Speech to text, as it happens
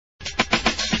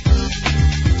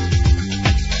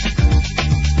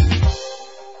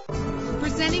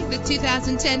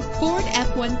2010 Ford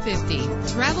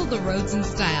F-150. Travel the roads in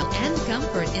style and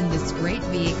comfort in this great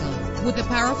vehicle. With a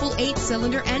powerful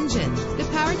 8-cylinder engine, the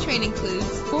powertrain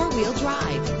includes 4-wheel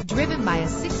drive, driven by a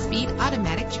 6-speed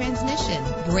automatic transmission.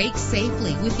 Brake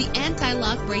safely with the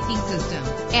anti-lock braking system.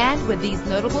 And with these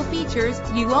notable features,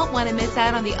 you won't want to miss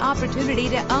out on the opportunity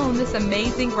to own this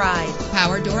amazing ride.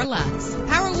 Power door locks,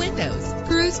 power windows,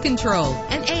 cruise control,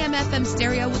 an AM/FM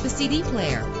stereo with a CD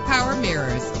player, power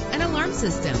mirrors, an alarm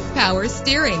system, power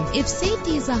steering. If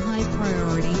safety is a high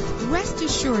priority, rest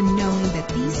assured knowing that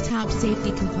these top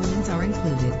safety components are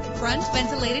included. Front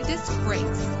ventilated disc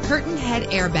brakes, curtain head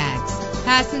airbags,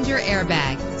 passenger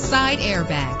airbag, side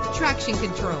airbag, traction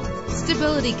control,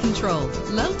 stability control,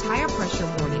 low tire pressure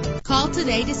warning. Call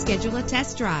today to schedule a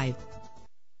test drive.